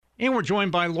And we're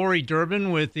joined by Lori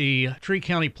Durbin with the Tree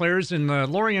County Players. And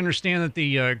Lori, I understand that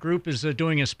the group is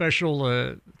doing a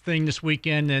special thing this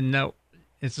weekend, and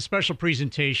it's a special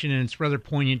presentation, and it's rather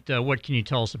poignant. What can you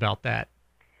tell us about that?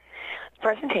 The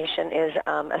presentation is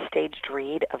a staged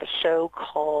read of a show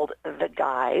called The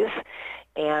Guys,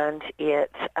 and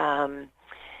it's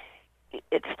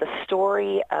the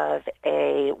story of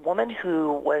a woman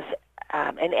who was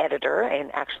an editor,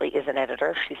 and actually is an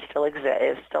editor. She still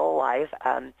is still alive,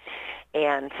 and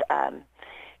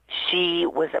she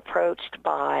was approached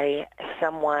by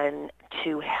someone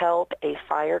to help a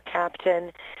fire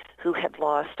captain who had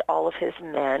lost all of his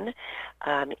men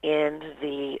in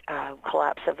the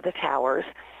collapse of the towers,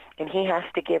 and he has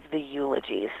to give the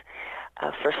eulogies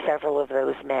for several of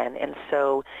those men. And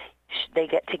so they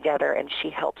get together, and she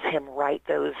helps him write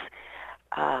those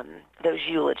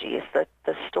eulogies.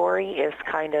 The story is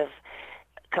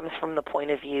comes from the point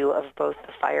of view of both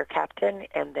the fire captain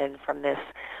and then from this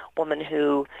woman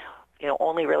who,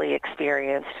 only really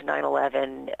experienced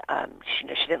 9/11. She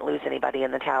didn't lose anybody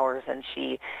in the towers, and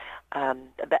she,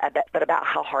 but about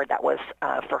how hard that was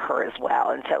for her as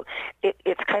well. And so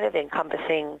it's kind of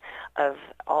encompassing of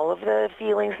all of the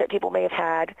feelings that people may have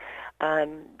had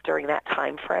during that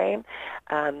time frame.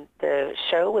 The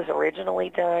show was originally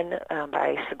done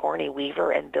by Sigourney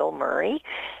Weaver and Bill Murray,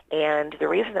 and the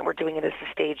reason that we're doing it as a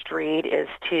staged read is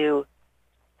to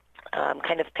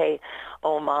kind of pay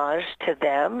homage to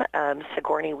them.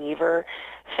 Sigourney Weaver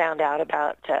found out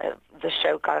about the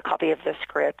show, got a copy of the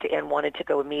script, and wanted to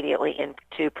go immediately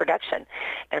into production.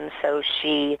 And so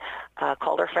she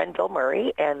called her friend Bill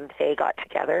Murray, and they got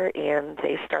together, and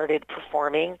they started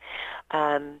performing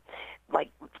like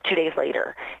 2 days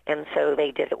later. And so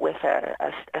they did it with a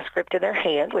script in their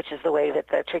hand, which is the way that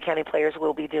the Tree County Players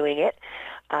will be doing it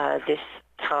this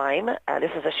time.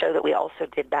 This is a show that we also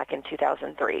did back in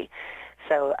 2003.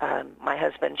 So my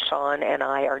husband Sean and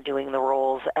I are doing the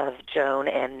roles of Joan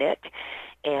and Nick,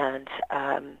 and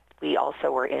we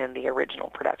also were in the original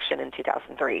production in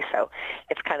 2003. So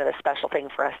it's kind of a special thing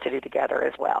for us to do together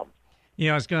as well.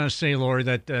 Yeah, I was going to say, Lori,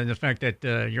 that the fact that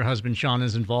your husband Sean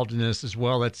is involved in this as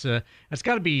well, that's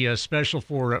got to be special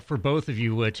for both of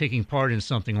you taking part in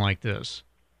something like this.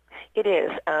 It is.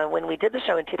 When we did the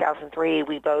show in 2003,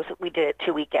 we did it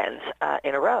 2 weekends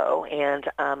in a row, and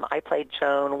I played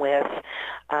Joan with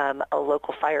a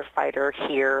local firefighter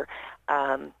here,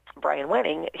 Brian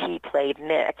Wenning. He played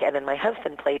Nick, and then my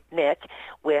husband played Nick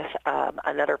with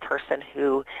another person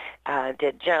who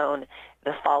did Joan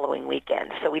the following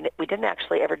weekend. So we didn't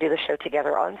actually ever do the show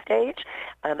together on stage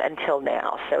until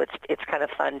now. So it's kind of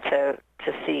fun to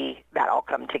see that all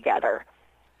come together.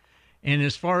 And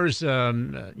as far as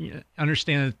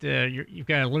understand that you've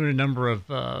got a limited number of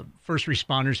first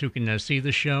responders who can see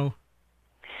the show?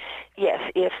 Yes,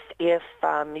 if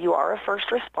you are a first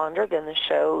responder, then the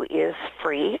show is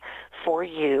free for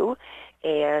you.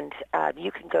 And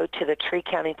you can go to the Tree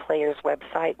County Players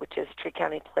website, which is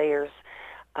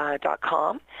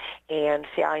treecountyplayers.com, and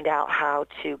find out how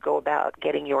to go about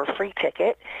getting your free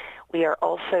ticket. We are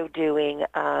also doing,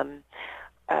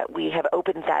 we have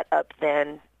opened that up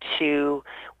then to,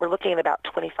 we're looking at about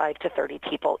 25 to 30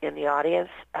 people in the audience,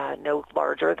 no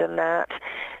larger than that.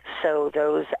 So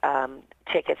those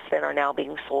tickets then are now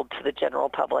being sold to the general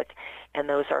public, and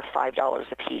those are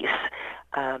 $5 a piece.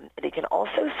 They can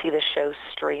also see the show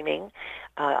streaming,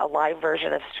 a live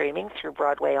version of streaming through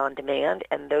Broadway On Demand,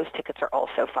 and those tickets are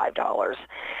also $5.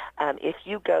 If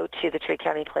you go to the Tree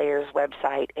County Players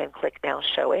website and click Now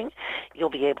Showing, you'll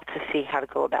be able to see how to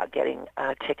go about getting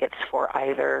tickets for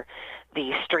either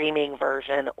the streaming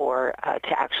version or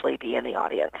to actually be in the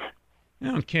audience.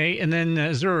 Okay, and then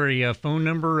is there a phone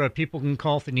number people can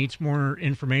call if they need more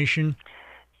information?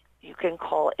 You can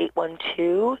call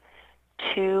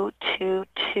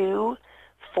 812-222-4766,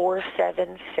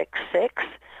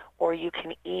 or you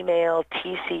can email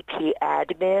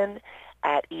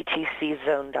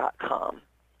tcpadmin@etczone.com.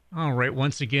 All right,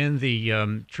 once again,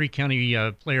 the Tree County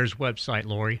Players website,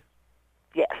 Lori.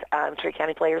 Yes,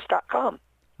 treecountyplayers.com.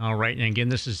 All right, and again,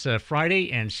 this is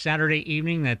Friday and Saturday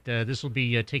evening that this will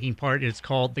be taking part. It's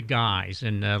called The Guys.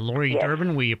 And Lori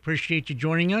Durbin, we appreciate you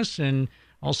joining us and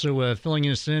also filling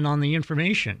us in on the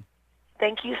information.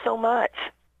 Thank you so much.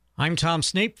 I'm Tom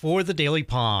Snape for the Daily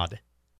Pod.